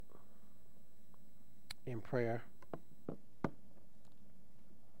in prayer.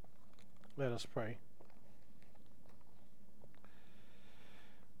 Let us pray.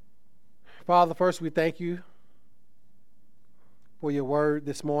 Father, first we thank you for your word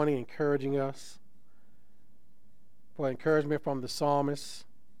this morning, encouraging us, for encouragement from the psalmist,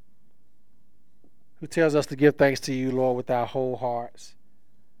 who tells us to give thanks to you, Lord, with our whole hearts,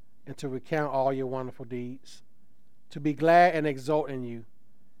 and to recount all your wonderful deeds, to be glad and exult in you,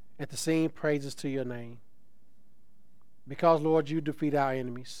 and to sing praises to your name. Because, Lord, you defeat our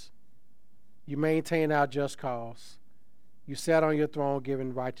enemies. You maintain our just cause. You sat on your throne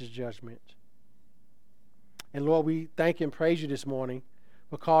giving righteous judgment. And, Lord, we thank and praise you this morning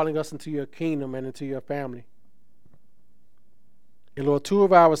for calling us into your kingdom and into your family. And, Lord, two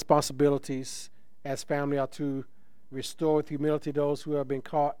of our responsibilities as family are to restore with humility those who have been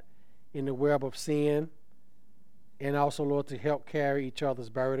caught in the web of sin, and also, Lord, to help carry each other's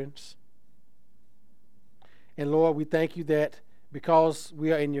burdens. And, Lord, we thank you that because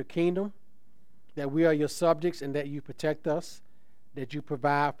we are in your kingdom, that we are your subjects, and that you protect us, that you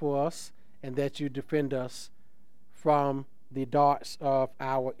provide for us, and that you defend us from the darts of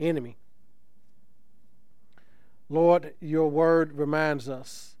our enemy. Lord, your word reminds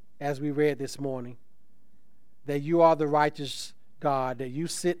us, as we read this morning, that you are the righteous God, that you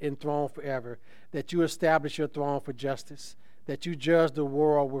sit enthroned forever, that you establish your throne for justice, that you judge the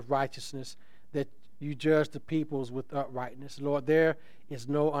world with righteousness, that you judge the peoples with uprightness. Lord, there is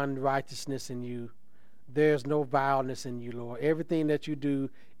no unrighteousness in you. There's no vileness in you, Lord. Everything that you do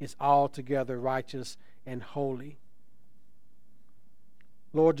is altogether righteous and holy.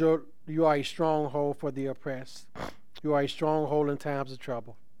 Lord, you are a stronghold for the oppressed. You are a stronghold in times of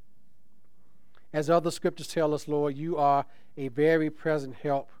trouble. As other scriptures tell us, Lord, you are a very present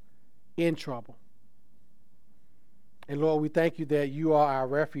help in trouble. And Lord, we thank you that you are our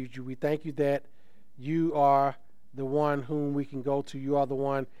refuge. We thank you that you are the one whom we can go to. You are the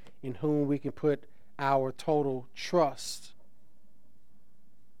one in whom we can put our total trust.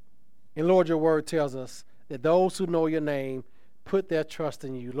 And Lord, your word tells us that those who know your name put their trust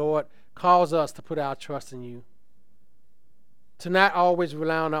in you. Lord, cause us to put our trust in you. To not always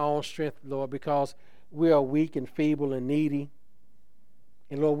rely on our own strength, Lord, because we are weak and feeble and needy.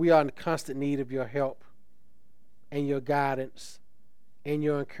 And Lord, we are in constant need of your help and your guidance and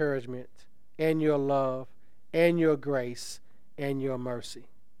your encouragement and your love and your grace and your mercy.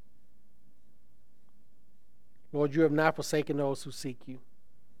 Lord, you have not forsaken those who seek you,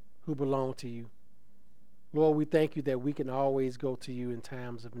 who belong to you. Lord, we thank you that we can always go to you in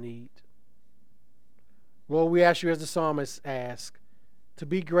times of need. Lord, we ask you, as the psalmist asked, to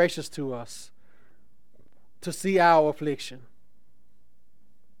be gracious to us, to see our affliction.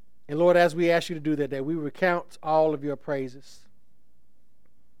 And Lord, as we ask you to do that, that we recount all of your praises.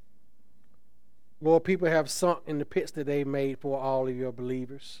 Lord, people have sunk in the pits that they made for all of your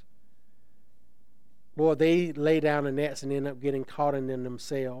believers. Lord, they lay down the nets and end up getting caught in them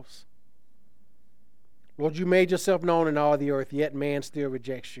themselves. Lord, you made yourself known in all the earth, yet man still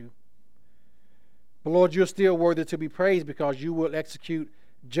rejects you. But Lord, you're still worthy to be praised because you will execute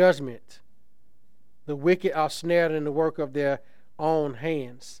judgment. The wicked are snared in the work of their own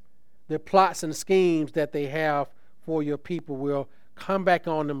hands. The plots and schemes that they have for your people will come back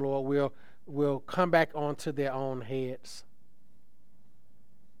on them, Lord, will come back onto their own heads.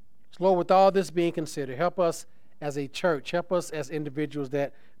 So Lord, with all this being considered, help us as a church, help us as individuals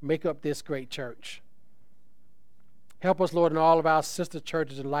that make up this great church. Help us, Lord, in all of our sister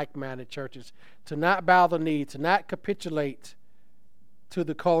churches and like-minded churches to not bow the knee, to not capitulate to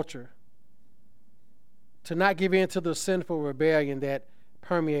the culture, to not give in to the sinful rebellion that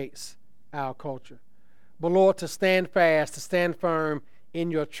permeates our culture. But, Lord, to stand fast, to stand firm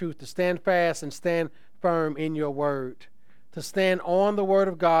in your truth, to stand fast and stand firm in your word, to stand on the word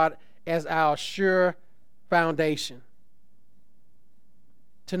of God as our sure foundation,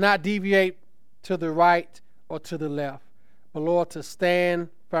 to not deviate to the right or to the left, but Lord, to stand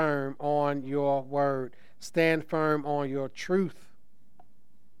firm on your word, stand firm on your truth,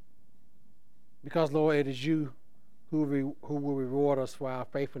 because Lord, it is you who will reward us for our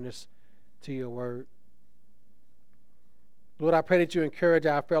faithfulness to your word. Lord, I pray that you encourage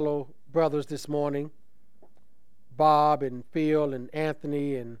our fellow brothers this morning, Bob and Phil and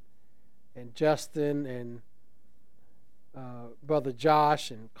Anthony and Justin and Brother Josh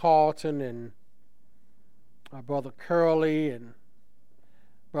and Carlton and Brother Curley and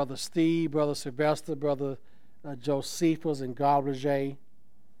Brother Steve, Brother Sylvester, Brother Josephus and Gabriel,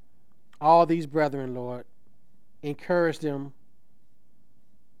 all these brethren, Lord, encourage them,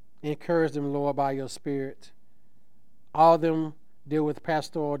 Lord, by your Spirit. All of them deal with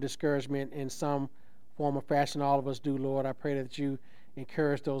pastoral discouragement in some form or fashion all of us do, Lord. I pray that you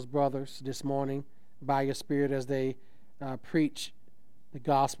encourage those brothers this morning by your Spirit as they preach the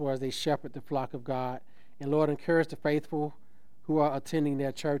gospel, as they shepherd the flock of God. And Lord, encourage the faithful who are attending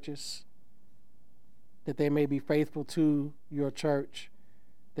their churches, that they may be faithful to your church,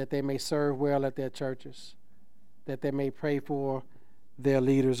 that they may serve well at their churches, that they may pray for their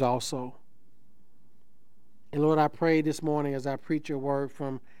leaders also. And Lord, I pray this morning as I preach your word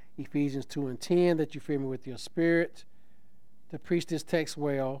from Ephesians 2 and 10, that you fill me with your Spirit to preach this text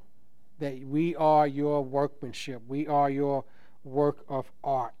well, that we are your workmanship. We are your work of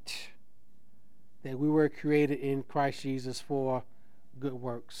art, that we were created in Christ Jesus for good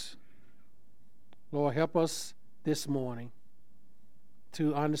works. Lord, help us this morning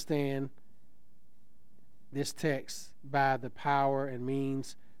to understand this text by the power and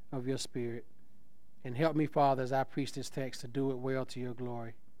means of your Spirit. And help me, Father, as I preach this text, to do it well to your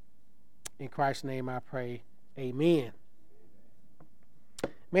glory. In Christ's name I pray, amen.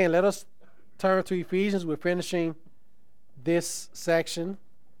 Man, let us turn to Ephesians. We're finishing this section,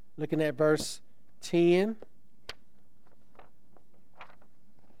 looking at verse 10.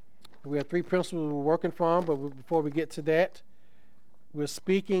 We have 3 principles we're working from, but before we get to that, we're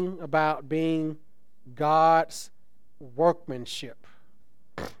speaking about being God's workmanship.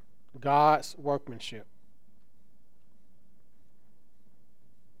 God's workmanship.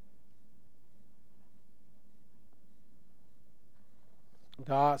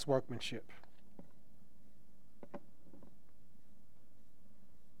 God's workmanship.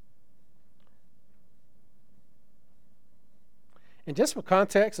 And just for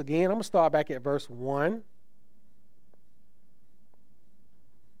context, again, I'm going to start back at verse 1.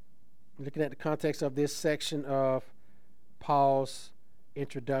 Looking at the context of this section of Paul's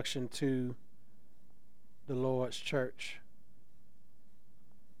introduction to the Lord's church.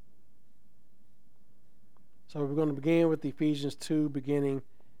 So we're going to begin with Ephesians 2, beginning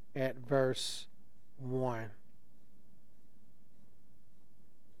at verse 1.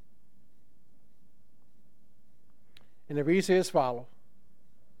 And the reads here as follows.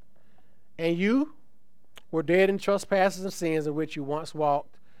 And you were dead in trespasses and sins in which you once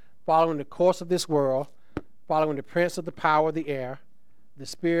walked, following the course of this world, following the prince of the power of the air, the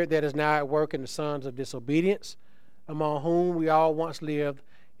spirit that is now at work in the sons of disobedience, among whom we all once lived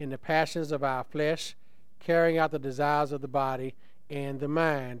in the passions of our flesh, carrying out the desires of the body and the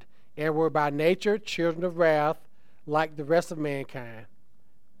mind, and were by nature children of wrath, like the rest of mankind.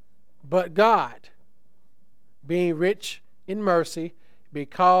 But God, being rich in mercy,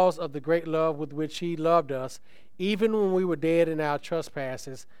 because of the great love with which he loved us, even when we were dead in our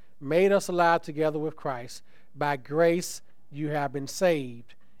trespasses, made us alive together with Christ. By grace you have been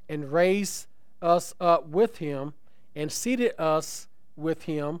saved, and raised us up with him, and seated us with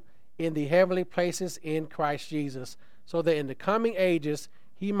him in the heavenly places in Christ Jesus, so that in the coming ages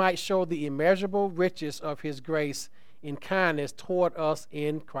he might show the immeasurable riches of his grace in kindness toward us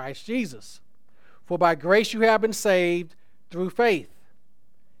in Christ Jesus. For by grace you have been saved through faith.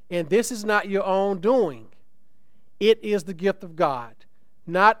 And this is not your own doing. It is the gift of God,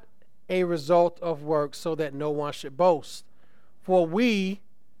 not a result of works, so that no one should boast. For we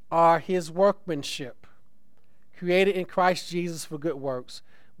are his workmanship, created in Christ Jesus for good works,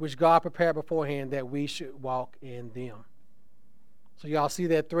 which God prepared beforehand that we should walk in them. So y'all see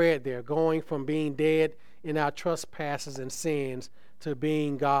that thread there, going from being dead in our trespasses and sins to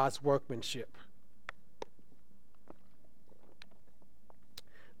being God's workmanship.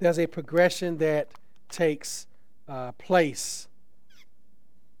 There's a progression that takes place.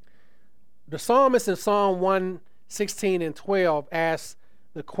 The psalmist in Psalm 116 and 12 asks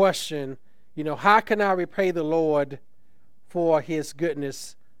the question, how can I repay the Lord for his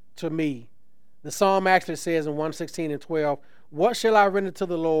goodness to me? The psalm actually says in 116 and 12, what shall I render to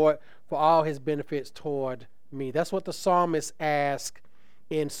the Lord for all his benefits toward me? That's what the psalmist asks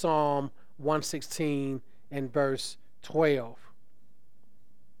in Psalm 116 and verse 12.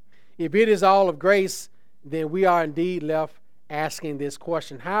 If it is all of grace, then we are indeed left asking this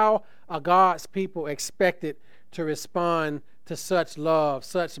question. How are God's people expected to respond to such love,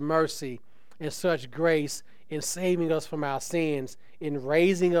 such mercy, and such grace in saving us from our sins, in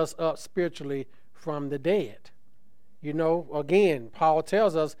raising us up spiritually from the dead? Again, Paul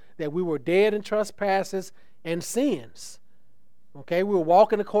tells us that we were dead in trespasses and sins. Okay, we were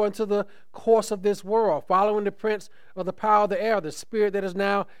walking according to the course of this world, following the prince of the power of the air, the spirit that is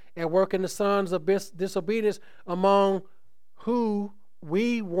now at work in the sons of disobedience, among who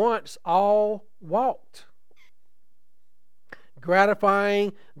we once all walked,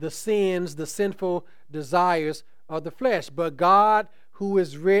 gratifying the sins, the sinful desires of the flesh. But God, who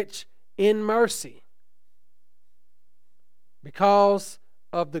is rich in mercy, because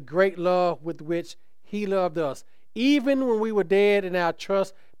of the great love with which he loved us. Even when we were dead in our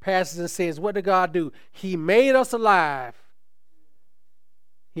trespasses and sins, what did God do? He made us alive.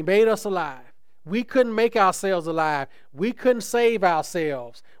 He made us alive. We couldn't make ourselves alive. We couldn't save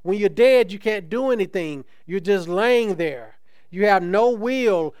ourselves. When you're dead, you can't do anything. You're just laying there. You have no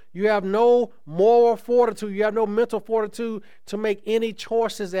will. You have no moral fortitude. You have no mental fortitude to make any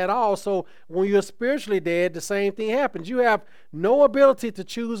choices at all. So when you're spiritually dead, the same thing happens. You have no ability to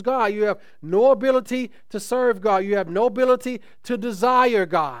choose God. You have no ability to serve God. You have no ability to desire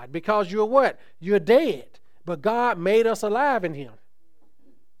God because you're what? You're dead. But God made us alive in him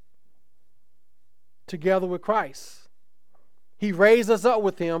together with Christ. He raised us up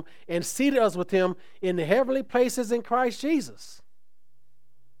with him and seated us with him in the heavenly places in Christ Jesus,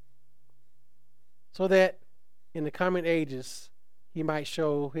 so that in the coming ages he might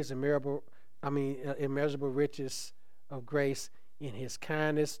show his immeasurable riches of grace in his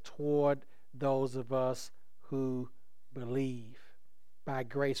kindness toward those of us who believe. By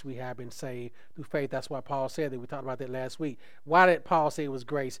grace we have been saved through faith. That's why Paul said that. We talked about that last week. Why did Paul say it was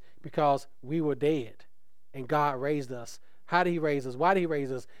grace? Because we were dead and God raised us. How did he raise us? Why did he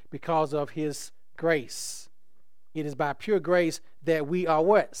raise us? Because of his grace. It is by pure grace that we are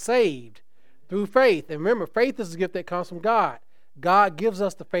what? Saved through faith. And remember, faith is a gift that comes from God. God gives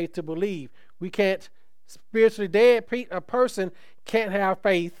us the faith to believe. We can't, spiritually dead a person can't have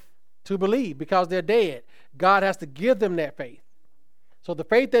faith to believe because they're dead. God has to give them that faith. So the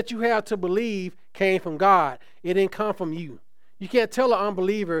faith that you have to believe came from God. It didn't come from you. You can't tell an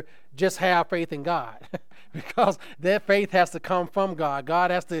unbeliever just have faith in God because that faith has to come from God.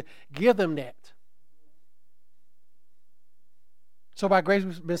 God has to give them that. So by grace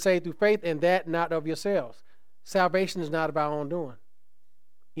we've been saved through faith, and that not of yourselves. Salvation is not of our own doing.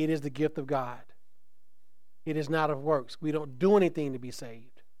 It is the gift of God. It is not of works. We don't do anything to be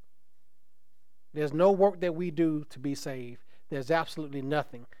saved. There's no work that we do to be saved. There's absolutely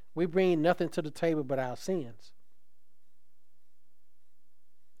nothing. We bring nothing to the table but our sins.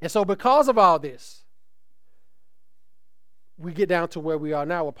 And so because of all this, we get down to where we are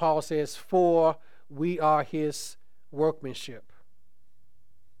now, where Paul says, for we are his workmanship.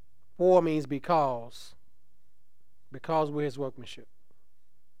 For means because. Because we're his workmanship.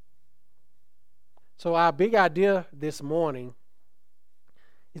 So our big idea this morning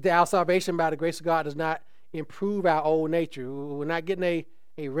is that our salvation by the grace of God does not improve our old nature. We're not getting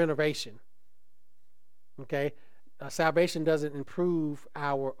a renovation. Okay? Salvation doesn't improve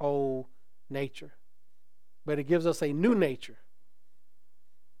our old nature, but it gives us a new nature,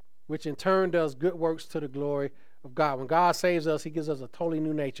 which in turn does good works to the glory of God. When God saves us, he gives us a totally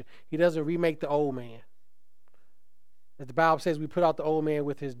new nature. He doesn't remake the old man. As the Bible says, we put out the old man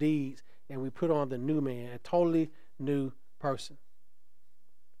with his deeds, and we put on the new man, a totally new person.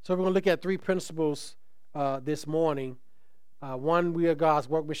 So we're going to look at three principles this morning. One, we are God's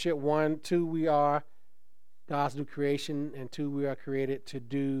workmanship. Two, we are God's new creation. And two, we are created to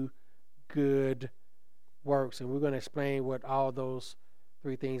do good works. And we're going to explain what all those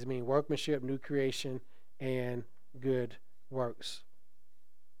three things mean: workmanship, new creation, and good works.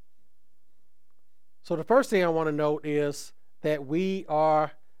 So the first thing I want to note is that we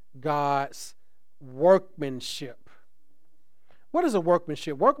are God's workmanship. What is a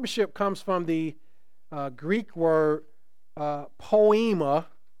workmanship? Workmanship comes from the Greek word poema.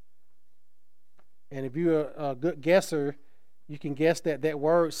 And if you're a good guesser, you can guess that that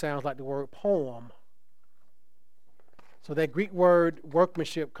word sounds like the word poem. So that Greek word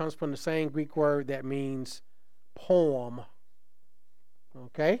workmanship comes from the same Greek word that means poem.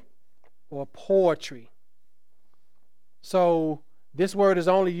 Okay? Or poetry. So this word is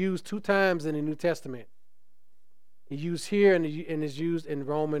only used 2 times in the New Testament. It's used here and is used in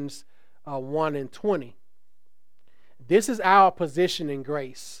Romans 1 and 20. This is our position in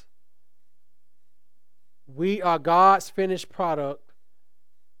grace. We are God's finished product,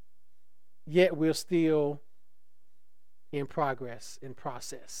 yet we're still in progress, in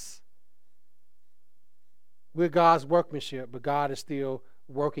process. We're God's workmanship, but God is still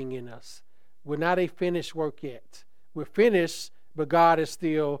working in us. We're not a finished work yet. We're finished, but God is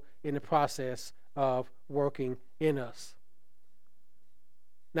still in the process of working in us.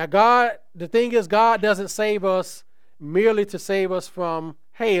 Now, the thing is, God doesn't save us merely to save us from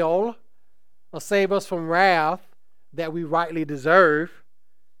hell or save us from wrath that we rightly deserve.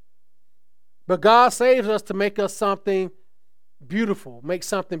 But God saves us to make us something beautiful, make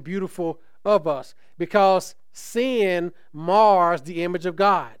something beautiful of us, because sin mars the image of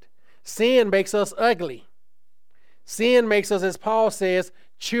God. Sin makes us ugly. Sin makes us, as Paul says,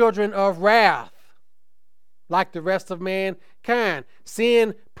 children of wrath. like the rest of mankind.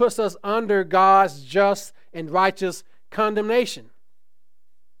 Sin puts us under God's just and righteous condemnation.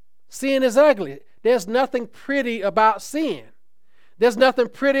 Sin is ugly. There's nothing pretty about sin. There's nothing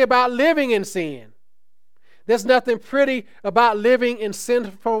pretty about living in sin. There's nothing pretty about living in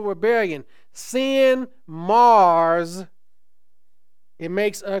sinful rebellion. Sin mars, it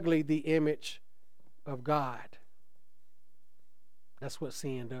makes ugly the image of God. That's what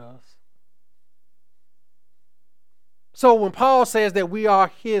sin does. So when Paul says that we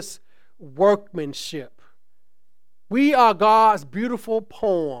are his workmanship, we are God's beautiful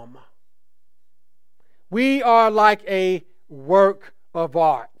poem. We are like a work of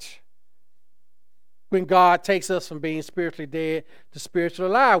art. When God takes us from being spiritually dead to spiritually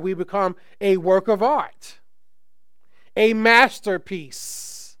alive, we become a work of art, a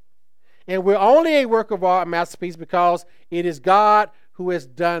masterpiece. And we're only a work of art, masterpiece, because it is God who has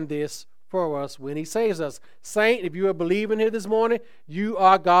done this for us when he saves us. Saint, if you are believing here this morning, you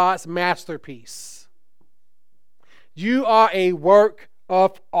are God's masterpiece. You are a work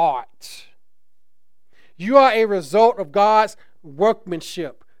of art. You are a result of God's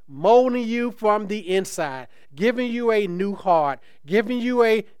workmanship, molding you from the inside, giving you a new heart, giving you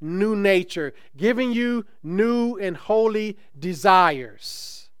a new nature, giving you new and holy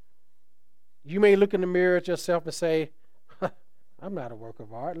desires. You may look in the mirror at yourself and say, I'm not a work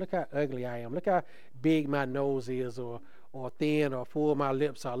of art. Look how ugly I am. Look how big my nose is, or thin or full my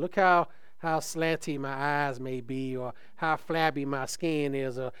lips are. Look how slanty my eyes may be, or how flabby my skin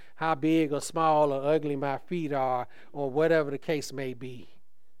is, or how big or small or ugly my feet are, or whatever the case may be.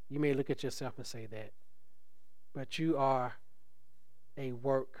 You may look at yourself and say that. But you are a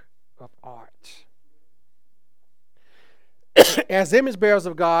work of art. As image bearers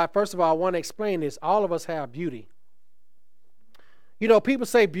of God, first of all, I want to explain this. All of us have beauty. You know, people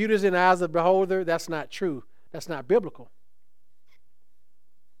say beauty is in the eyes of the beholder. That's not true. That's not biblical.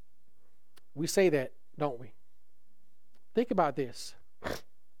 We say that, don't we? Think about this.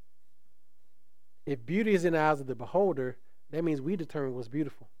 If beauty is in the eyes of the beholder, that means we determine what's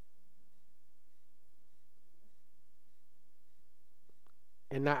beautiful.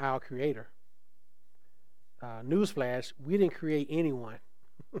 And not our creator. Newsflash, we didn't create anyone.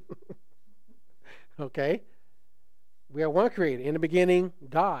 Okay? We are one creator. In the beginning,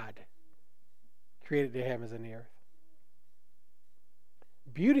 God created the heavens and the earth.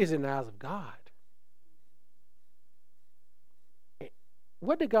 Beauty is in the eyes of God.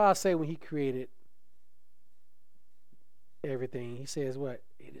 What did God say when he created everything? He says what?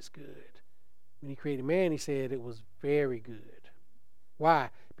 It is good. When he created man, he said it was very good.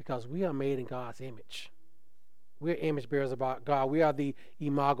 Why? Because we are made in God's image. We're image bearers about God. We are the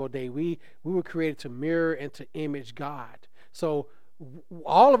imago Dei. We were created to mirror and to image God. So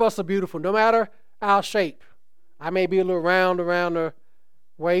all of us are beautiful, no matter our shape. I may be a little round around the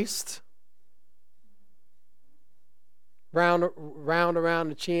waist, round around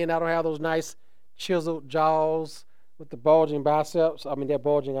the chin. I don't have those nice chiseled jaws with the bulging biceps. I mean, they're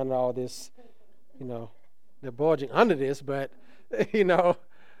bulging under all this, they're bulging under this, but,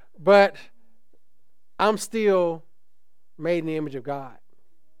 but I'm still made in the image of God.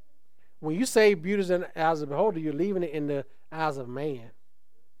 When you say beauty is in the eyes of the beholder, you're leaving it in the eyes of man.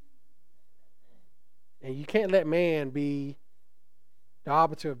 And you can't let man be the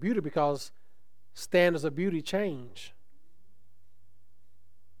arbiter of beauty, because standards of beauty change.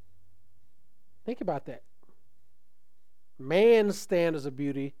 Think about that. Man's standards of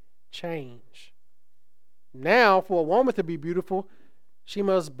beauty change. Now, for a woman to be beautiful, she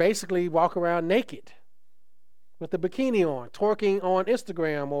must basically walk around naked with a bikini on, twerking on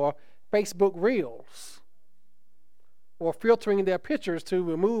Instagram or Facebook Reels, or filtering their pictures to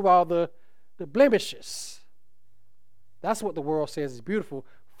remove all the blemishes. That's what the world says is beautiful.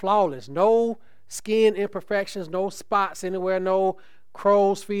 Flawless. No skin imperfections, no spots anywhere, no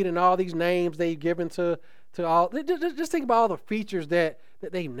crow's feet and all these names they've given to all. Just think about all the features that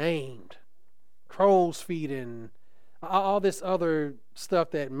they named. Crow's feet and all this other stuff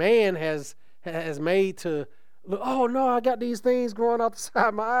that man has made to look. Oh no, I got these things growing out the side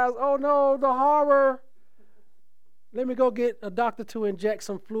of my eyes. Oh no, the horror. Let me go get a doctor to inject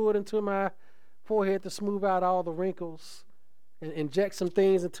some fluid into my forehead to smooth out all the wrinkles, and inject some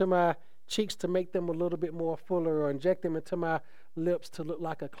things into my cheeks to make them a little bit more fuller, or inject them into my lips to look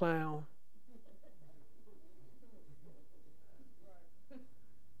like a clown.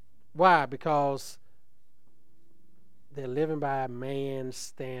 Why? Because they're living by a man's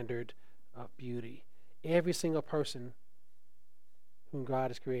standard of beauty. Every single person whom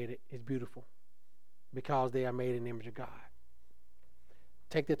God has created is beautiful because they are made in the image of God.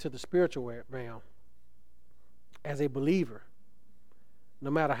 Take that to the spiritual realm. as a believer, no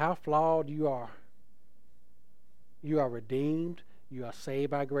matter how flawed you are redeemed. You are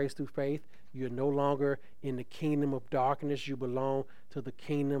saved by grace through faith. You are no longer in the kingdom of darkness. You belong to the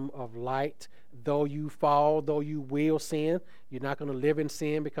kingdom of light. Though you fall, though you will sin, you're not going to live in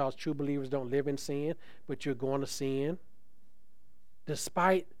sin, because true believers don't live in sin, but you're going to sin.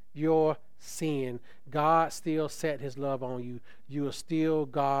 Despite your sin, God still set his love on you. You are still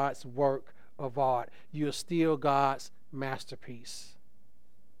God's work of art. You are still God's masterpiece.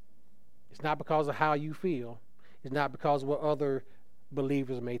 It's not because of how you feel. It's not because of what other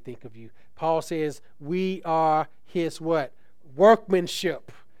believers may think of you. Paul says we are his what?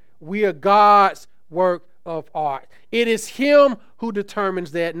 Workmanship. We are God's work of art. It is him who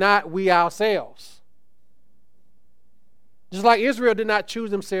determines that, not we ourselves. Just like Israel did not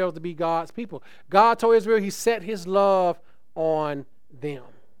choose themselves to be God's people. God told Israel he set his love on them.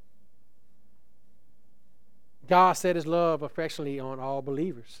 God set his love affectionately on all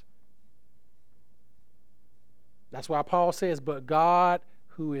believers. That's why Paul says, but God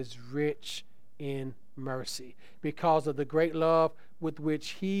who is rich in mercy, because of the great love with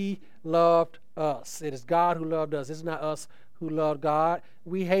which he loved us. It is God who loved us. It's not us who loved God.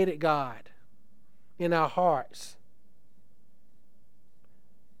 We hated God in our hearts.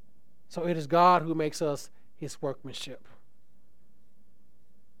 So it is God who makes us his workmanship.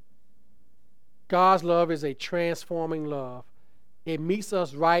 God's love is a transforming love. It meets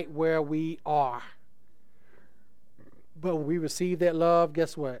us right where we are. But when we receive that love,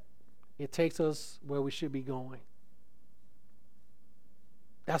 guess what? It takes us where we should be going.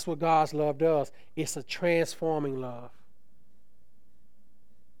 That's what God's love does. It's a transforming love.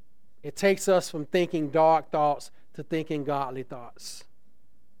 It takes us from thinking dark thoughts to thinking godly thoughts.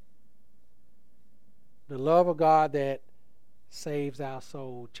 The love of God that saves our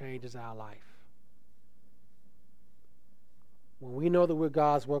soul changes our life. When we know that we're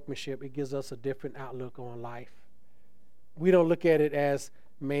God's workmanship, it gives us a different outlook on life. We don't look at it as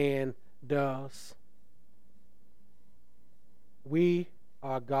man does. We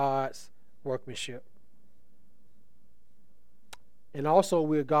are God's workmanship. And also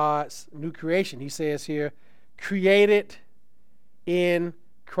we're God's new creation. He says here, created in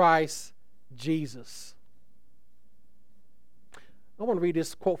Christ Jesus. I want to read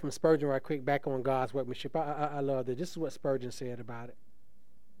this quote from Spurgeon right quick, back on God's workmanship. I love this. This is what Spurgeon said about it.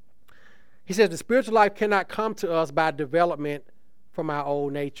 He says, the spiritual life cannot come to us by development from our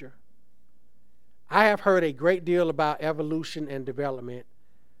old nature. I have heard a great deal about evolution and development,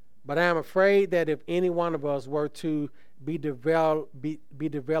 but I am afraid that if any one of us were to be developed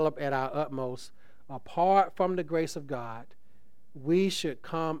at our utmost, apart from the grace of God, we should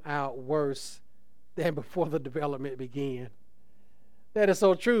come out worse than before the development began. That is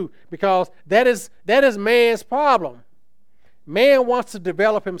so true, because that is man's problem. Man wants to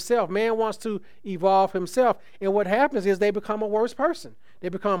develop himself. Man wants to evolve himself. And what happens is they become a worse person. They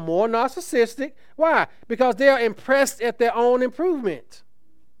become more narcissistic. Why? Because they are impressed at their own improvement.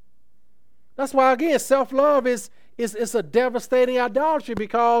 That's why, again, self-love is a devastating idolatry,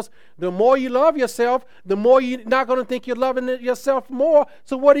 because the more you love yourself, the more you're not going to think you're loving yourself more.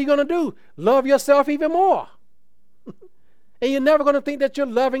 So what are you going to do? Love yourself even more. And you're never going to think that you're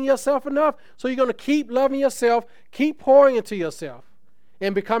loving yourself enough. So you're going to keep loving yourself, keep pouring into yourself,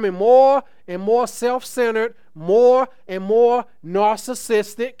 and becoming more and more self-centered, more and more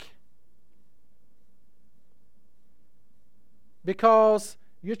narcissistic, because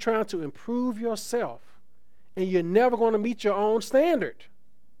you're trying to improve yourself, and you're never going to meet your own standard.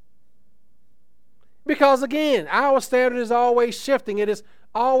 Because, again, our standard is always shifting. It is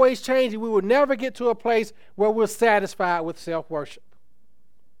always changing. We will never get to a place where we're satisfied with self-worship.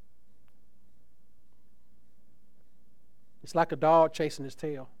 It's like a dog chasing his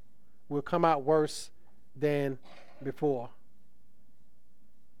tail. We'll come out worse than before.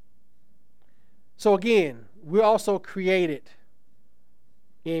 So again, we're also created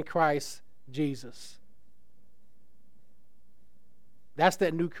in Christ Jesus. That's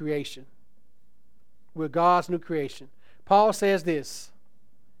that new creation. We're God's new creation. Paul says this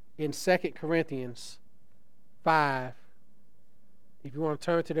in 2 Corinthians 5. If you want to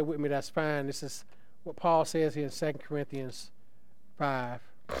turn to that with me, that's fine. This is what Paul says here in 2 Corinthians 5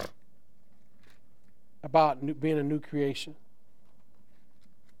 about being a new creation.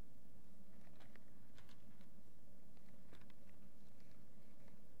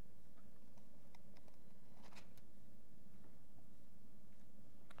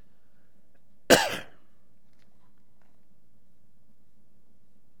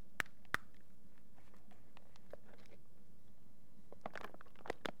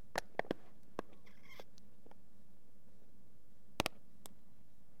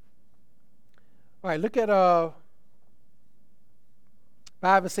 All right, look at 5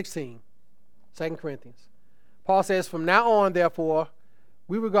 and 16, 2 Corinthians. Paul says, from now on, therefore,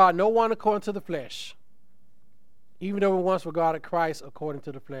 we regard no one according to the flesh. Even though we once regarded Christ according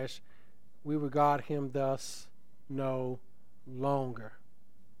to the flesh, we regard him thus no longer.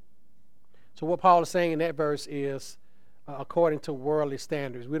 So what Paul is saying in that verse is according to worldly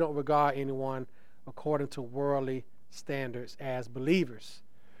standards. We don't regard anyone according to worldly standards as believers.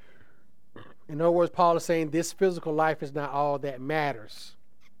 In other words, Paul is saying this physical life is not all that matters.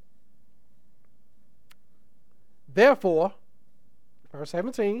 Therefore, verse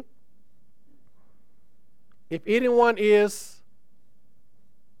 17, if anyone is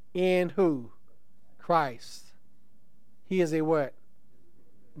in who? Christ. He is a what?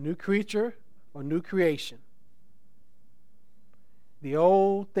 New creature or new creation. The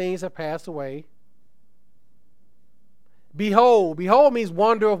old things have passed away. Behold. Behold means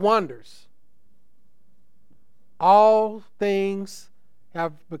wonder of wonders. All things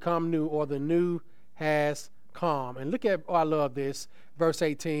have become new, or the new has come. And look at, oh, I love this, verse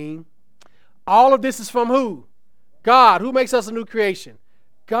 18. All of this is from who? God. Who makes us a new creation?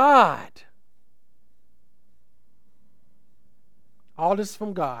 God. All this is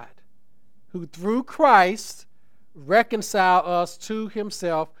from God, who through Christ reconciled us to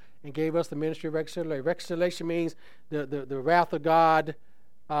himself and gave us the ministry of reconciliation. Reconciliation means the wrath of God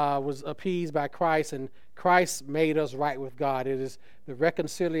was appeased by Christ, and Christ made us right with God. It is the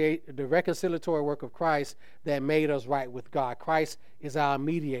reconciliatory work of Christ that made us right with God. Christ is our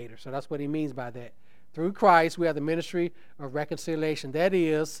mediator. So that's what he means by that. Through Christ, we have the ministry of reconciliation. That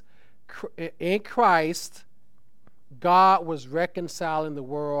is, in Christ, God was reconciling the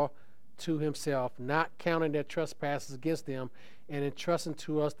world to himself, not counting their trespasses against them, and entrusting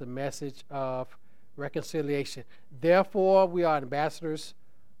to us the message of reconciliation. Therefore, we are ambassadors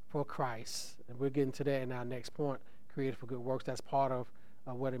for Christ. And we'll get into that in our next point, created for good works. That's part of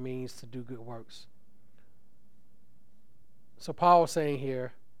what it means to do good works. So Paul was saying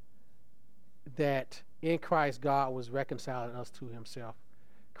here that in Christ, God was reconciling us to himself.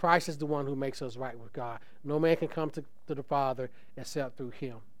 Christ is the one who makes us right with God. No man can come to the Father except through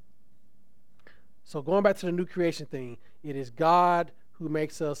him. So going back to the new creation thing, it is God who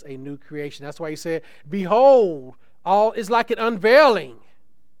makes us a new creation. That's why he said, behold, all is like an unveiling.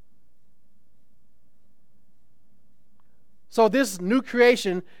 So this new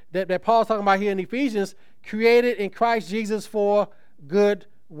creation that Paul's talking about here in Ephesians, created in Christ Jesus for good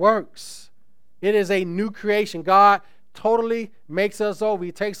works. It is a new creation. God totally makes us over.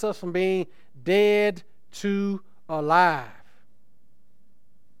 He takes us from being dead to alive.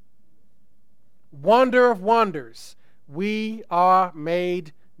 Wonder of wonders. We are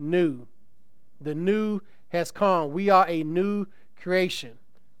made new. The new has come. We are a new creation.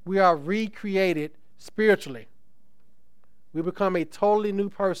 We are recreated spiritually. We become a totally new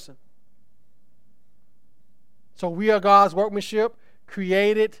person. So we are God's workmanship,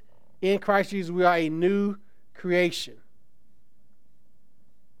 created in Christ Jesus. We are a new creation.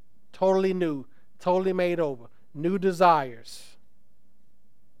 Totally new, totally made over. New desires.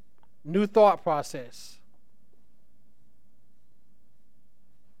 New thought process.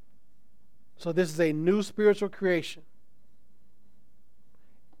 So this is a new spiritual creation.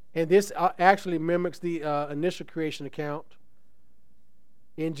 And this actually mimics the initial creation account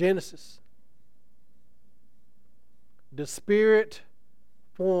in Genesis. The Spirit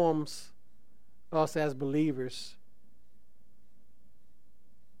forms us as believers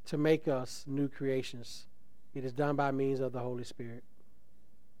to make us new creations. It is done by means of the Holy Spirit.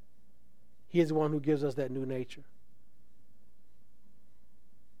 He is the one who gives us that new nature.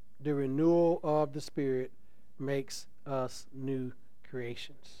 The renewal of the Spirit makes us new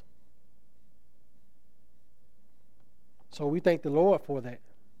creations. So we thank the Lord for that.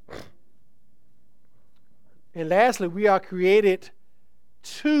 And lastly, we are created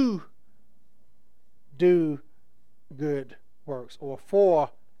to do good works, or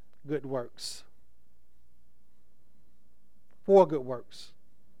for good works. For good works.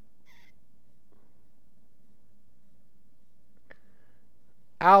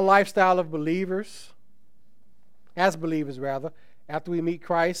 Our lifestyle of believers, as believers rather, after we meet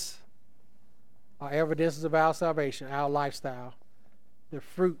Christ, are evidences of our salvation, our lifestyle. The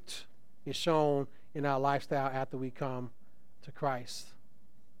fruit is shown in our lifestyle after we come to Christ.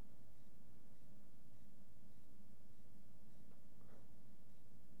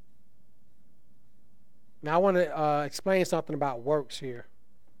 Now I want to explain something about works here.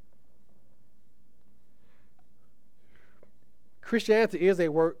 Christianity is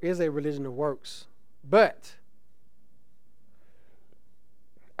a religion of works, but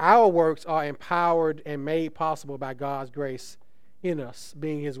Our works are empowered and made possible by God's grace in us,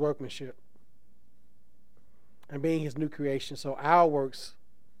 being his workmanship and being his new creation. So our works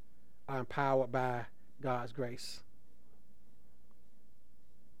are empowered by God's grace.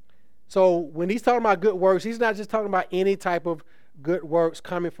 So when he's talking about good works, he's not just talking about any type of good works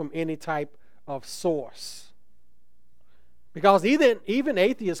coming from any type of source. Because even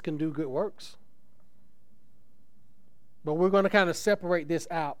atheists can do good works. But we're going to kind of separate this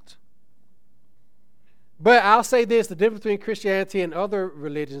out. But I'll say this, the difference between Christianity and other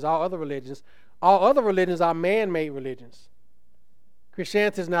religions are man-made religions.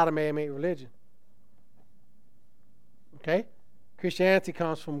 Christianity is not a man-made religion. Okay? Christianity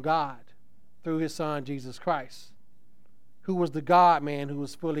comes from God through his son, Jesus Christ, who was the God-man, who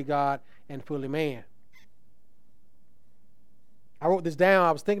was fully God and fully man. I wrote this down.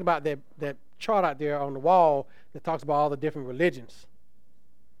 I was thinking about that chart out there on the wall that talks about all the different religions.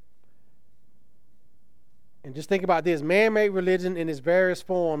 And just think about this. Man-made religion in its various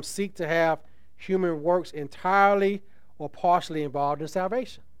forms seek to have human works entirely or partially involved in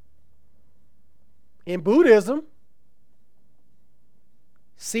salvation. In Buddhism,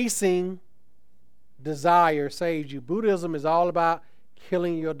 ceasing desire saves you. Buddhism is all about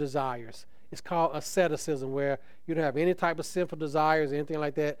killing your desires. It's called asceticism, where you don't have any type of sinful desires, anything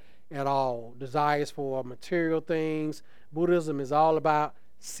like that at all. Desires for material things. Buddhism is all about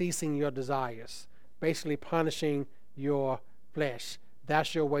ceasing your desires, basically punishing your flesh.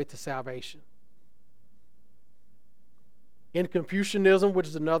 That's your way to salvation. In Confucianism, which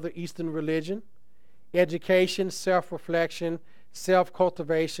is another Eastern religion, education, self-reflection,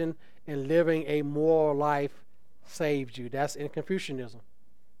 self-cultivation, and living a moral life saves you. That's in Confucianism.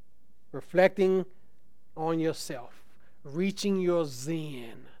 Reflecting on yourself, reaching your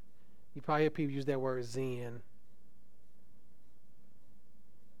Zen. You probably hear people use that word Zen.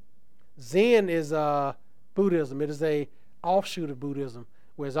 Zen is Buddhism. It is a offshoot of Buddhism,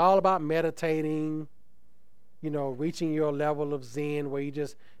 where it's all about meditating, reaching your level of Zen, where you're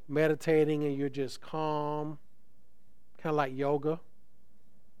just meditating and you're just calm, kind of like yoga,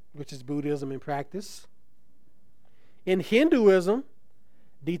 which is Buddhism in practice. In Hinduism,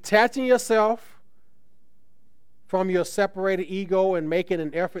 detaching yourself from your separated ego and making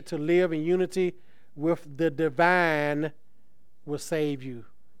an effort to live in unity with the divine will save you.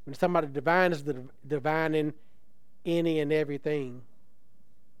 When it's talking about the divine, it's the divine in any and everything.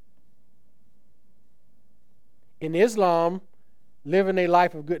 In Islam, living a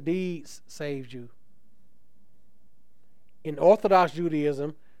life of good deeds saves you. In Orthodox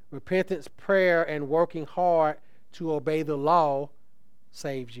Judaism, repentance, prayer, and working hard to obey the law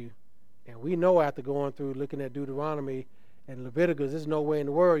saves you. And we know after going through looking at Deuteronomy and Leviticus, there's no way in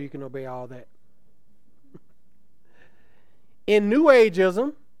the world you can obey all that. In New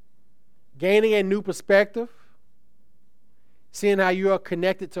Ageism, gaining a new perspective, seeing how you are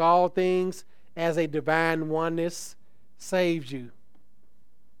connected to all things as a divine oneness saves you.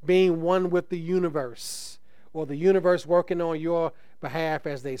 Being one with the universe, or the universe working on your behalf,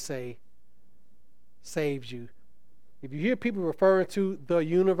 as they say, saves you. If you hear people referring to the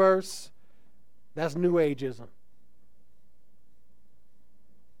universe, that's New Ageism.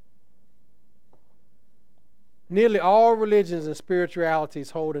 Nearly all religions and spiritualities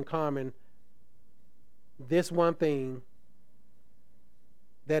hold in common this one thing,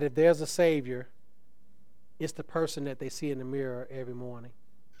 that if there's a Savior, it's the person that they see in the mirror every morning.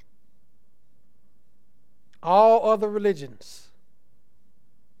 All other religions,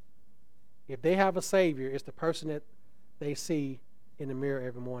 if they have a Savior, it's the person that they see in the mirror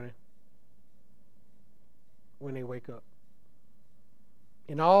every morning when they wake up.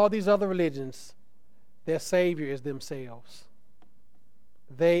 In all these other religions, their Savior is themselves.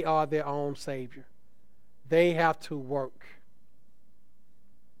 They are their own Savior. They have to work.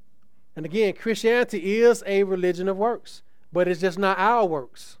 And again, Christianity is a religion of works, but it's just not our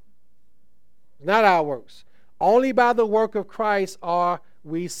works. It's not our works. Only by the work of Christ are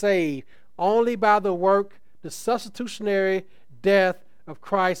we saved. Only by the work, the substitutionary death of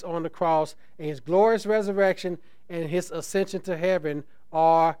Christ on the cross and his glorious resurrection and his ascension to heaven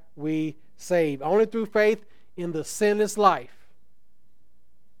are we saved. Only through faith in the sinless life,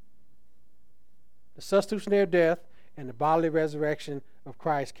 the substitutionary death, and the bodily resurrection of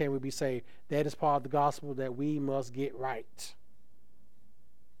Christ can we be saved. That is part of the gospel that we must get right.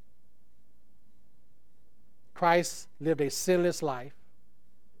 Christ lived a sinless life.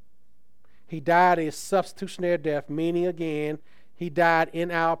 He died a substitutionary death, meaning again, he died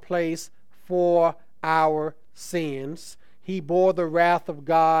in our place for our sins. He bore the wrath of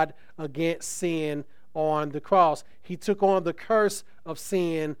God against sin on the cross. He took on the curse of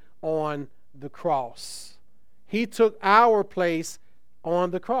sin on the cross. He took our place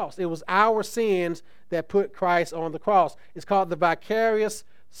on the cross. It was our sins that put Christ on the cross. It's called the vicarious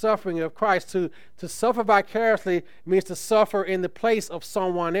suffering of Christ. To suffer vicariously means to suffer in the place of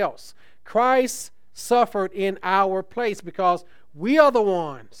someone else. Christ suffered in our place because we are the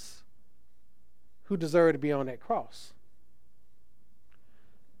ones who deserve to be on that cross.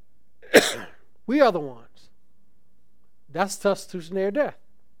 We are the ones. That's substitutionary death.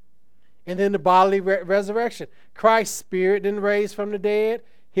 And then the bodily resurrection. Christ's spirit then raised from the dead.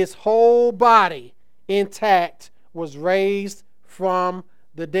 His whole body intact was raised from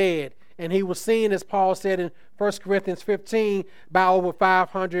the dead. And he was seen, as Paul said in 1 Corinthians 15, by over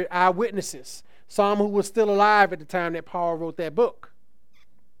 500 eyewitnesses. Some who were still alive at the time that Paul wrote that book.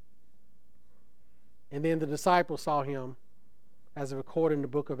 And then the disciples saw him, as recorded in the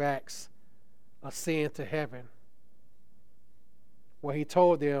book of Acts, ascend to heaven, where he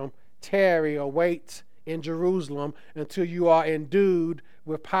told them, tarry or wait in Jerusalem until you are endued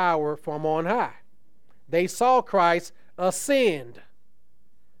with power from on high. They saw Christ ascend,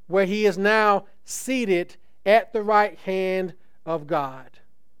 where he is now seated at the right hand of God.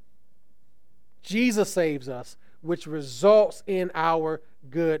 Jesus saves us, which results in our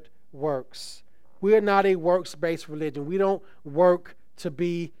good works. We're not a works-based religion. We don't work to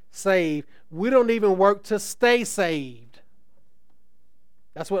be saved. We don't even work to stay saved.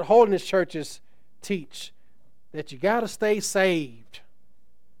 That's what holiness churches teach, that you got to stay saved.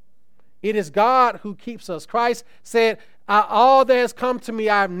 It is God who keeps us. Christ said, all that has come to me,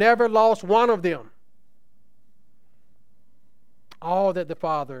 I've never lost one of them. All that the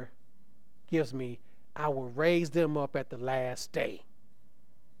Father gives me, I will raise them up at the last day.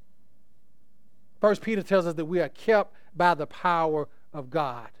 1 Peter tells us that we are kept by the power of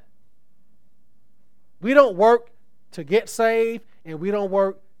God. We don't work to get saved, and we don't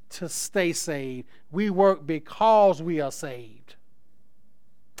work to stay saved. We work because we are saved.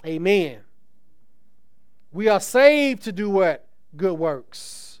 Amen. We are saved to do what? Good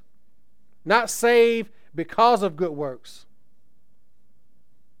works. Not saved because of good works.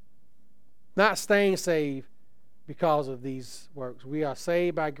 Not staying saved because of these works. We are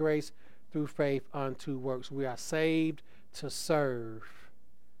saved by grace through faith unto works. We are saved to serve.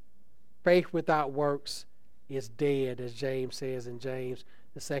 Faith without works is dead, as James says in James,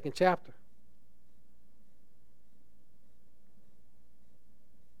 the 2nd chapter.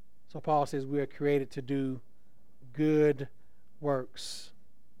 So Paul says we are created to do good works.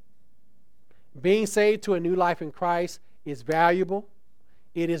 Being saved to a new life in Christ is valuable,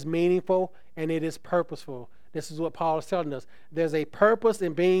 it is meaningful, and it is purposeful. This is what Paul is telling us. There's a purpose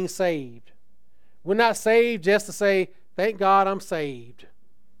in being saved. We're not saved just to say, thank God I'm saved,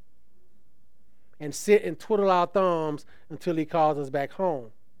 and sit and twiddle our thumbs until he calls us back home.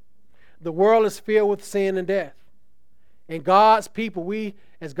 The world is filled with sin and death. And God's people, we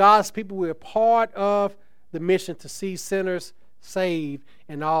are part of the mission to see sinners saved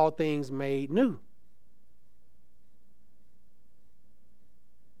and all things made new.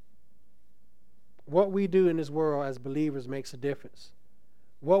 What we do in this world as believers makes a difference.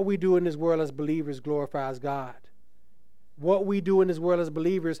 What we do in this world as believers glorifies God. What we do in this world as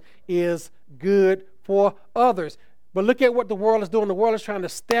believers is good for others. But look at what the world is doing. The world is trying to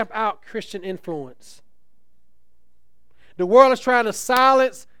stamp out Christian influence. The world is trying to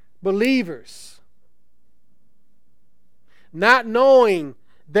silence believers, not knowing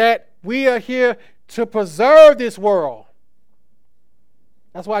that we are here to preserve this world.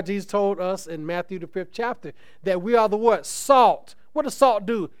 That's why Jesus told us in Matthew the 5th chapter that we are the what? Salt. What does salt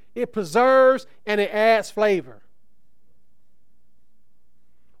do? It preserves and it adds flavor.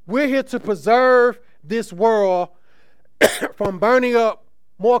 We're here to preserve this world from burning up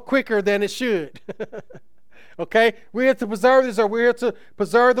more quicker than it should. Okay? We're here to preserve this, or we're here to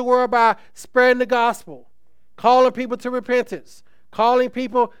preserve the world by spreading the gospel, calling people to repentance, calling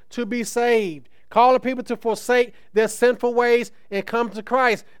people to be saved, calling people to forsake their sinful ways and come to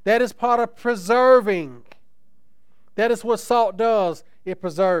Christ. That is part of preserving. That is what salt does. It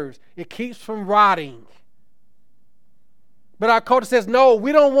preserves. It keeps from rotting. But our culture says, no,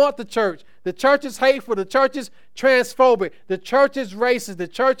 we don't want the church. The church is hateful. The church is transphobic. The church is racist. The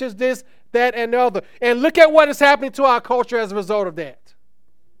church is this, that, and the other. And look at what is happening to our culture as a result of that.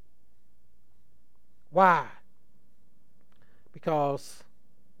 Why? Because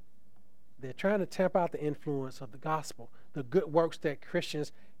they're trying to tamp out the influence of the gospel, the good works that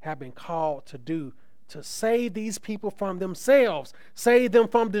Christians have been called to do, to save these people from themselves, save them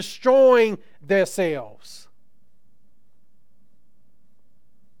from destroying themselves.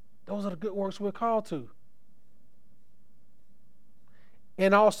 Those Those are the good works we're called to.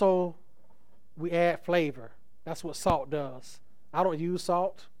 And also, we add flavor. That's what salt does. I don't use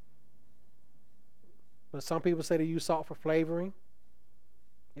salt, but some people say they use salt for flavoring.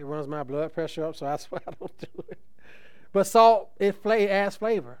 It runs my blood pressure up, so that's why I don't do it. But salt, it adds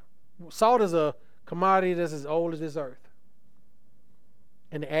flavor. Salt is a commodity that's as old as this earth.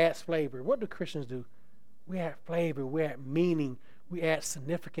 And it adds flavor. What do Christians do? We add flavor, we add meaning, we add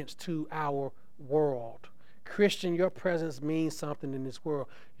significance to our world. Christian, your presence means something in this world.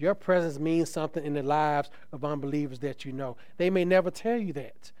 Your presence means something in the lives of unbelievers that you know. They may never tell you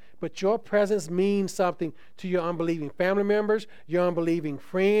that, but your presence means something to your unbelieving family members, your unbelieving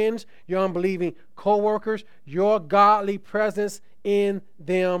friends, your unbelieving co-workers. Your godly presence in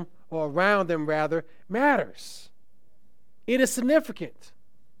them, or around them rather, matters. It is significant.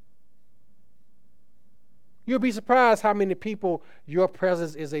 You'll be surprised how many people your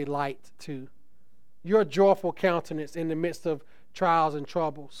presence is a light to. Your joyful countenance in the midst of trials and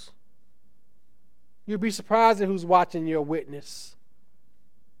troubles. You'll be surprised at who's watching your witness.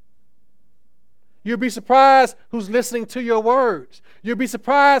 You'll be surprised who's listening to your words. You'll be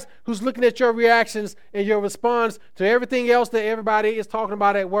surprised who's looking at your reactions and your response to everything else that everybody is talking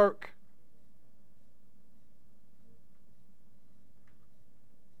about at work.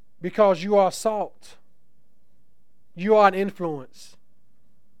 Because you are salt. You are an influence.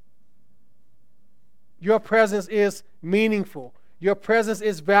 Your presence is meaningful. Your presence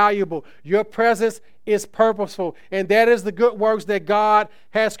is valuable. Your presence is purposeful. And that is the good works that God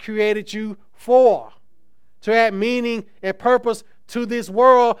has created you for. To add meaning and purpose to this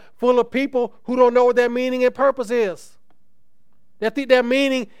world full of people who don't know what their meaning and purpose is. They think their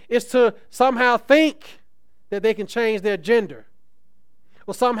meaning is to somehow think that they can change their gender.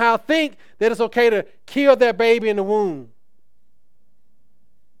 Or somehow think that it's okay to kill their baby in the womb.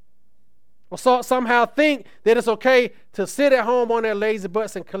 Or somehow think that it's okay to sit at home on their lazy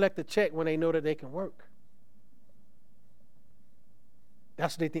butts and collect a check when they know that they can work.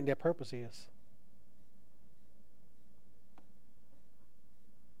 That's what they think their purpose is.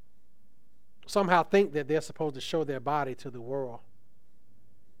 Somehow think that they're supposed to show their body to the world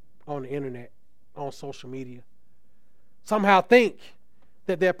on the internet, on social media. Somehow think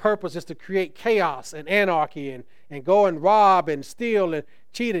that their purpose is to create chaos and anarchy and go and rob and steal and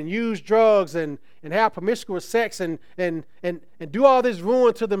cheat and use drugs and have promiscuous sex and do all this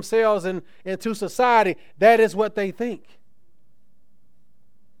ruin to themselves and to society. That is what they think.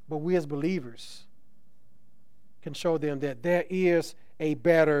 But we as believers can show them that there is a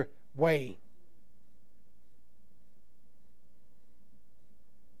better way.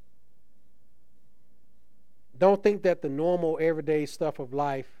 Don't think that the normal everyday stuff of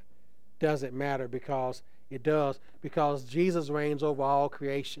life doesn't matter, because it does. Because Jesus reigns over all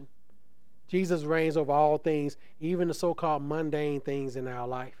creation. Jesus reigns over all things, even the so-called mundane things in our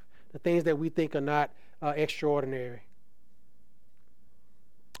life, the things that we think are not extraordinary.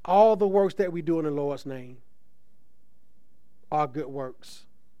 All the works that we do in the Lord's name are good works.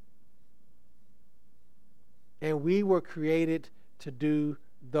 And we were created to do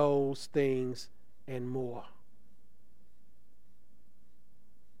those things and more.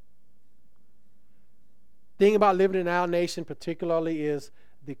 The thing about living in our nation particularly is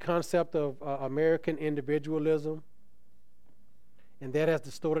the concept of American individualism, and that has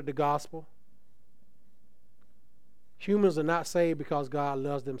distorted the gospel. Humans are not saved because God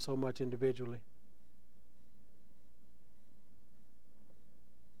loves them so much individually.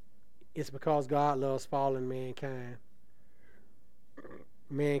 It's because God loves fallen mankind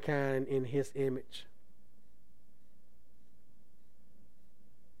in His image.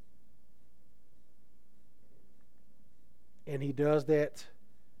 And He does that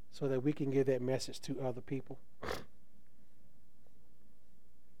so that we can give that message to other people.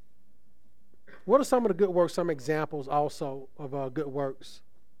 What are some of the good works, some examples also of good works?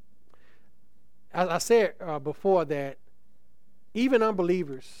 As I said before, that even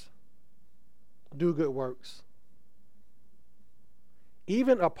unbelievers do good works.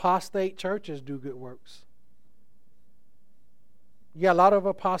 Even apostate churches do good works. You got a lot of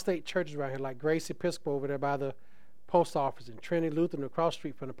apostate churches around here, like Grace Episcopal over there by the post office, and Trinity Lutheran across the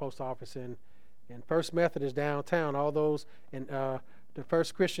street from the post office, and First Methodist downtown, all those, and the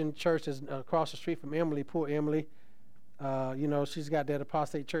First Christian Church is across the street from Emily. Poor Emily. She's got that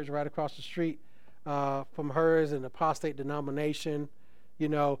apostate church right across the street from hers, an apostate denomination.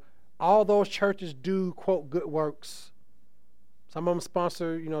 All those churches do, quote, good works. Some of them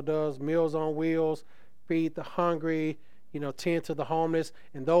sponsor, does Meals on Wheels, feed the hungry, tend to the homeless,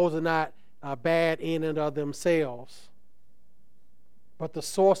 and those are not bad in and of themselves. But the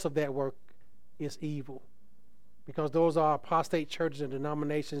source of that work is evil, because those are apostate churches and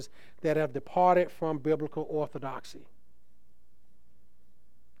denominations that have departed from biblical orthodoxy.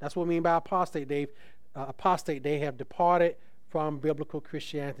 That's what we mean by apostate. They have departed from biblical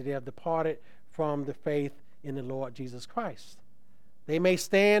Christianity. They have departed from the faith in the Lord Jesus Christ. They may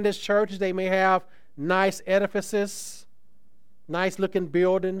stand as churches. They may have nice edifices, nice looking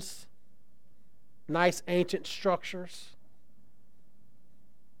buildings, nice ancient structures.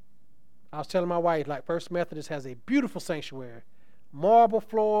 I was telling my wife, like, First Methodist has a beautiful sanctuary, marble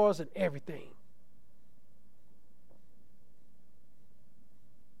floors and everything.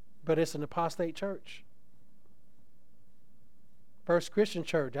 But it's an apostate church. First Christian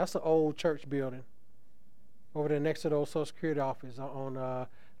Church, that's an old church building over there next to the old Social Security office on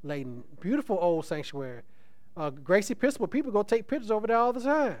Layton. Beautiful old sanctuary. Gracie Episcopal, people go take pictures over there all the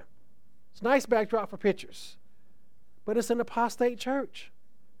time. It's a nice backdrop for pictures. But it's an apostate church.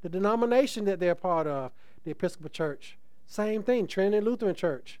 The denomination that they're part of, the Episcopal Church, same thing. Trinity Lutheran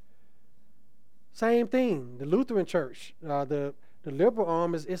Church, same thing. The Lutheran Church, the liberal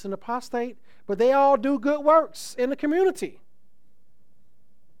arm is an apostate, but they all do good works in the community.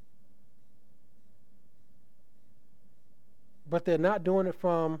 But they're not doing it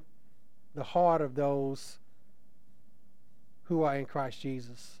from the heart of those who are in Christ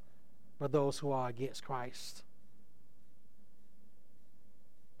Jesus, but those who are against Christ.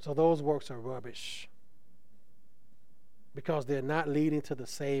 So those works are rubbish, because they're not leading to the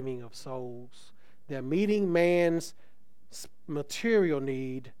saving of souls. They're meeting man's material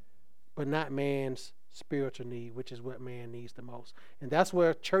need, but not man's spiritual need, which is what man needs the most. And that's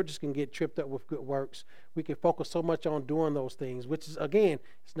where churches can get tripped up with good works. We can focus so much on doing those things, which is, again,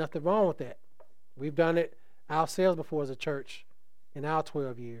 there's nothing wrong with that. We've done it ourselves before as a church in our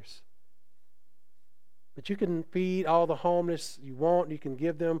 12 years. But you can feed all the homeless you want. You can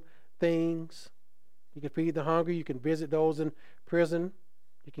give them things. You can feed the hungry. You can visit those in prison.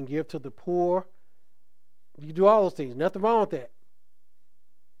 You can give to the poor. You can do all those things. Nothing wrong with that.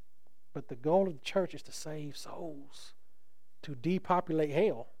 But the goal of the church is to save souls, to depopulate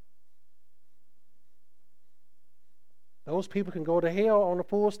hell. Those people can go to hell on a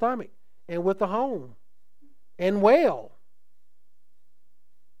full stomach and with a home and well,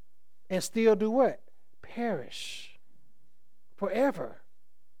 and still do what? Perish forever.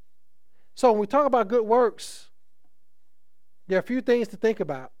 So when we talk about good works, there are a few things to think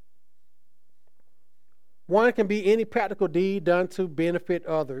about. One can be any practical deed done to benefit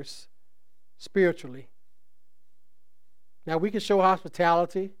others spiritually. Now, we can show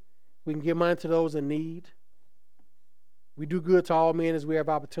hospitality. We can give money to those in need. We do good to all men as we have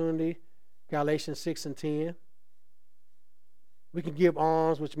opportunity. Galatians 6 and 10. We can give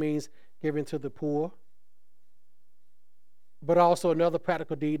alms, which means giving to the poor. But also another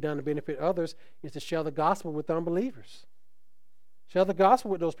practical deed done to benefit others is to share the gospel with unbelievers. Share the gospel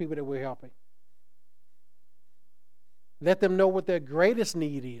with those people that we're helping. Let them know what their greatest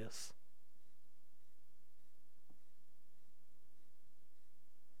need is.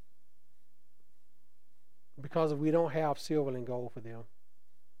 Because if we don't have silver and gold for them,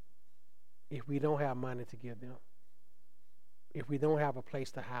 if we don't have money to give them, if we don't have a place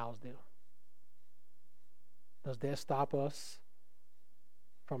to house them, does that stop us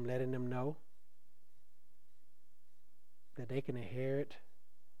from letting them know that they can inherit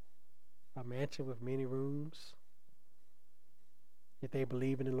a mansion with many rooms if they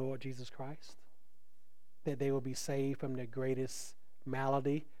believe in the Lord Jesus Christ? That they will be saved from their greatest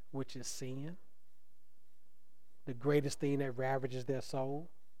malady, which is sin? The greatest thing that ravages their soul?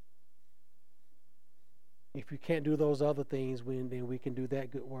 If you can't do those other things, then we can do that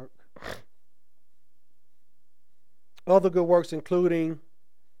good work. Other good works including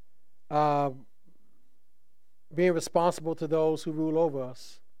being responsible to those who rule over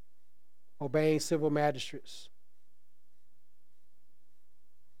us, obeying civil magistrates,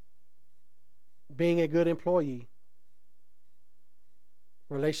 being a good employee,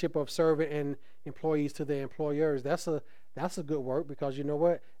 relationship of servant and employees to their employers. That's a good work, because you know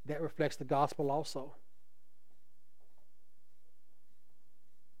what? That reflects the gospel also.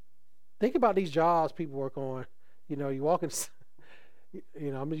 Think about these jobs people work on. You know, you walk in,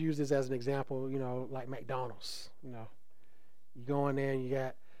 I'm going to use this as an example, like McDonald's. You go in there and you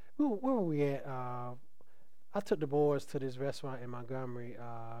got, where were we at? I took the boys to this restaurant in Montgomery,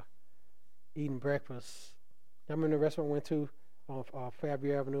 eating breakfast. I remember the restaurant we went to on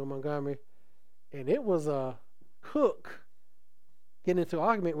Fairview Avenue in Montgomery, and it was a cook getting into an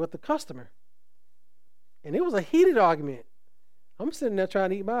argument with the customer. And it was a heated argument. I'm sitting there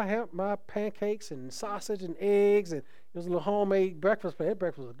trying to eat my pancakes and sausage and eggs, and it was a little homemade breakfast. But that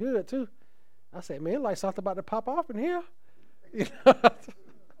breakfast was good too. I said, man, like something about to pop off in here. You know?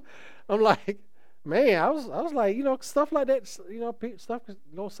 I'm like, man, I was like, stuff like that, stuff could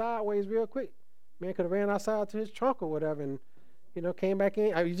go sideways real quick. Man could have ran outside to his trunk or whatever, and came back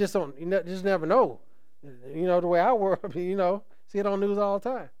in. You just don't, just never know. The way I work, see it on news all the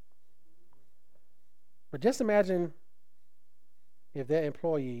time. But just imagine if that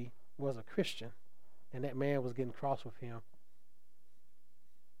employee was a Christian and that man was getting cross with him,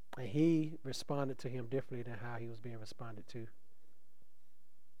 and he responded to him differently than how he was being responded to.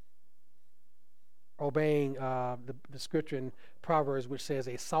 Obeying the scripture in Proverbs, which says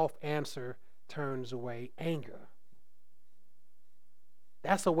a soft answer turns away anger.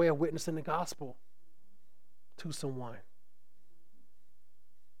 That's a way of witnessing the gospel to someone.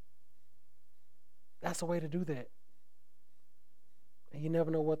 That's a way to do that. And you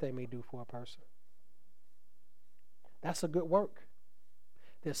never know what they may do for a person. That's a good work.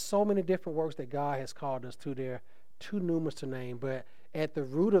 There's so many different works that God has called us to. They're too numerous to name, but at the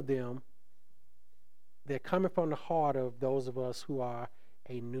root of them, they're coming from the heart of those of us who are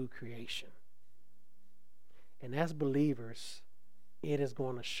a new creation. And as believers, it is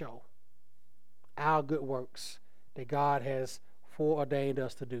going to show our good works that God has foreordained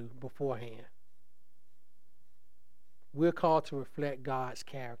us to do beforehand. We're called to reflect God's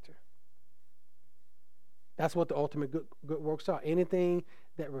character. That's what the ultimate good works are. Anything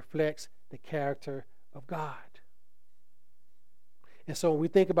that reflects the character of God. And so when we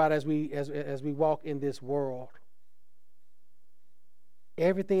think about as we walk in this world,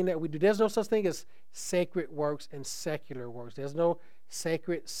 everything that we do, there's no such thing as sacred works and secular works. There's no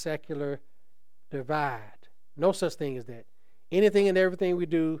sacred, secular divide. No such thing as that. Anything and everything we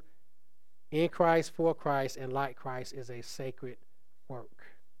do in Christ, for Christ, and like Christ is a sacred work.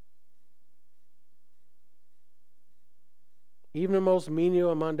 Even the most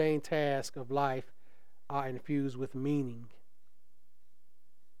menial and mundane tasks of life are infused with meaning.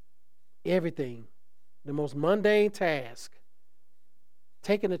 Everything, the most mundane task,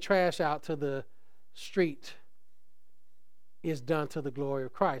 taking the trash out to the street, is done to the glory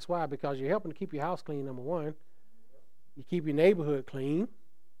of Christ. Why? Because you're helping to keep your house clean, number one. You keep your neighborhood clean.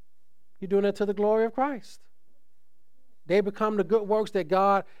 You're doing it to the glory of Christ. They become the good works that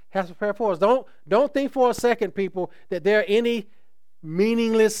God has prepared for us. Don't think for a second, people, that there are any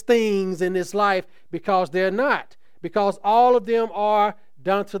meaningless things in this life, because they're not. Because all of them are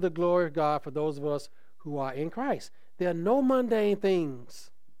done to the glory of God for those of us who are in Christ. There are no mundane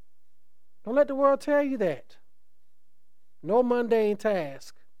things. Don't let the world tell you that. No mundane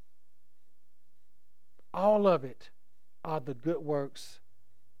task. All of it are the good works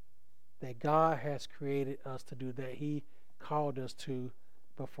that God has created us to do, that He called us to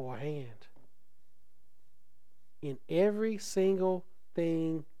beforehand. In every single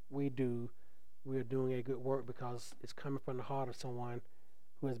thing we do, we're doing a good work because it's coming from the heart of someone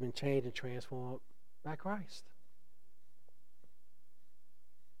who has been changed and transformed by Christ.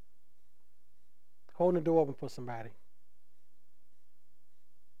 Holding the door open for somebody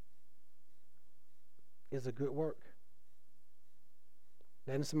is a good work.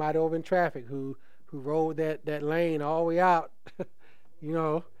 Letting somebody over in traffic who rode that lane all the way out, they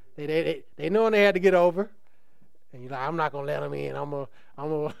knowing they had to get over, and you're like, I'm not gonna let them in. I'm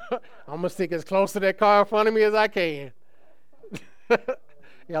gonna stick as close to that car in front of me as I can.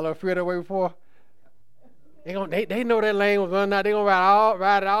 Y'all ever feel that way before? They know that lane was running out. They gonna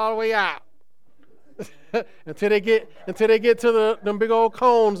ride it all the way out until they get to them big old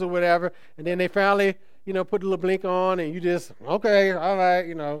cones or whatever, and then they finally put the little blink on, and you just okay, all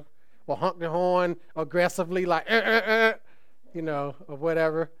right, or honk the horn aggressively like or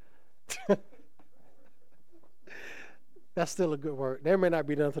whatever. That's still a good work. That may not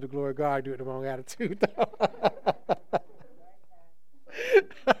be done to the glory of God. Do it the wrong attitude, though.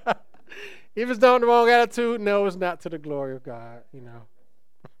 If it's done the wrong attitude, no, it's not to the glory of God.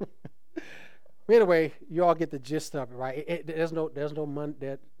 Anyway, you all get the gist of it, right? There's no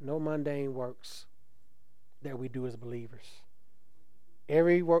mundane works that we do as believers.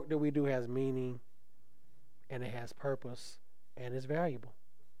 Every work that we do has meaning, and it has purpose, and it's valuable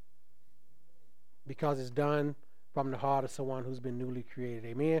because it's done from the heart of someone who's been newly created.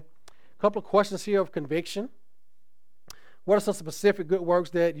 Amen. A couple of questions here of conviction. What are some specific good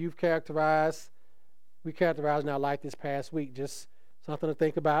works that we characterized in our life this past week? Just something to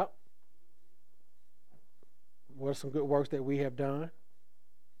think about. What are some good works that we have done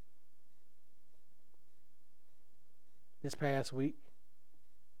this past week?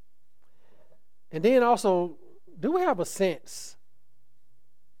 And then also, do we have a sense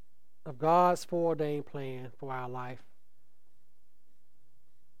of God's foreordained plan for our life,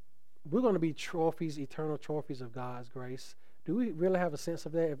 we're going to be trophies, eternal trophies of God's grace. Do we really have a sense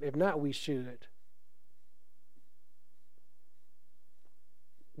of that? If not, we should.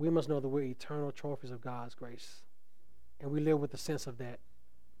 We must know that we're eternal trophies of God's grace. And we live with the sense of that.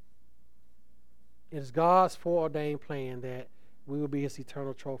 It is God's foreordained plan that we will be his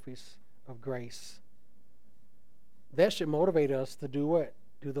eternal trophies of grace. That should motivate us to do what?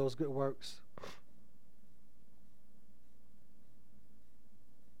 Do those good works.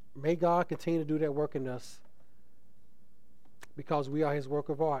 May God continue to do that work in us because we are his work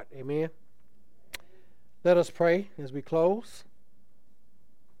of art. Amen. Let us pray as we close.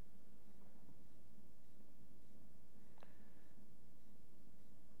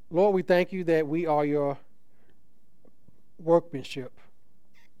 Lord, we thank you that we are your workmanship.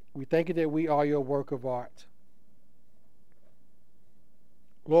 We thank you that we are your work of art.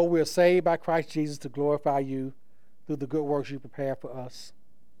 Lord, we are saved by Christ Jesus to glorify you through the good works you prepare for us.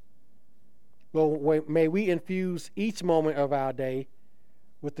 Lord, may we infuse each moment of our day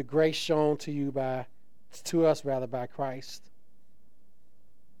with the grace shown to us by Christ.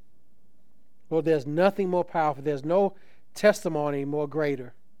 Lord, there's nothing more powerful. There's no testimony more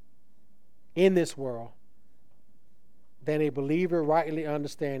greater in this world than a believer rightly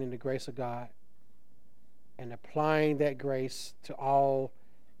understanding the grace of God and applying that grace to all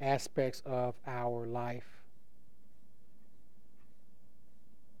aspects of our life.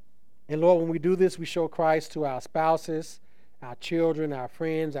 And Lord, when we do this, we show Christ to our spouses, our children, our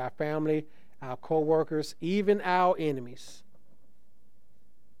friends, our family, our co-workers, even our enemies.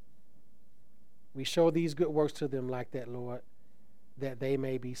 We show these good works to them like that, Lord, that they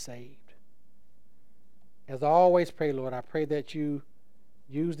may be saved. As I always pray, Lord, I pray that you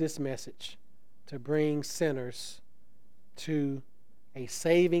use this message to bring sinners to a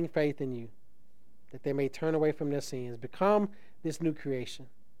saving faith in you, that they may turn away from their sins, become this new creation,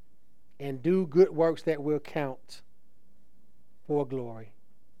 and do good works that will count for glory.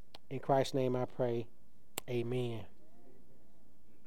 In Christ's name I pray, amen.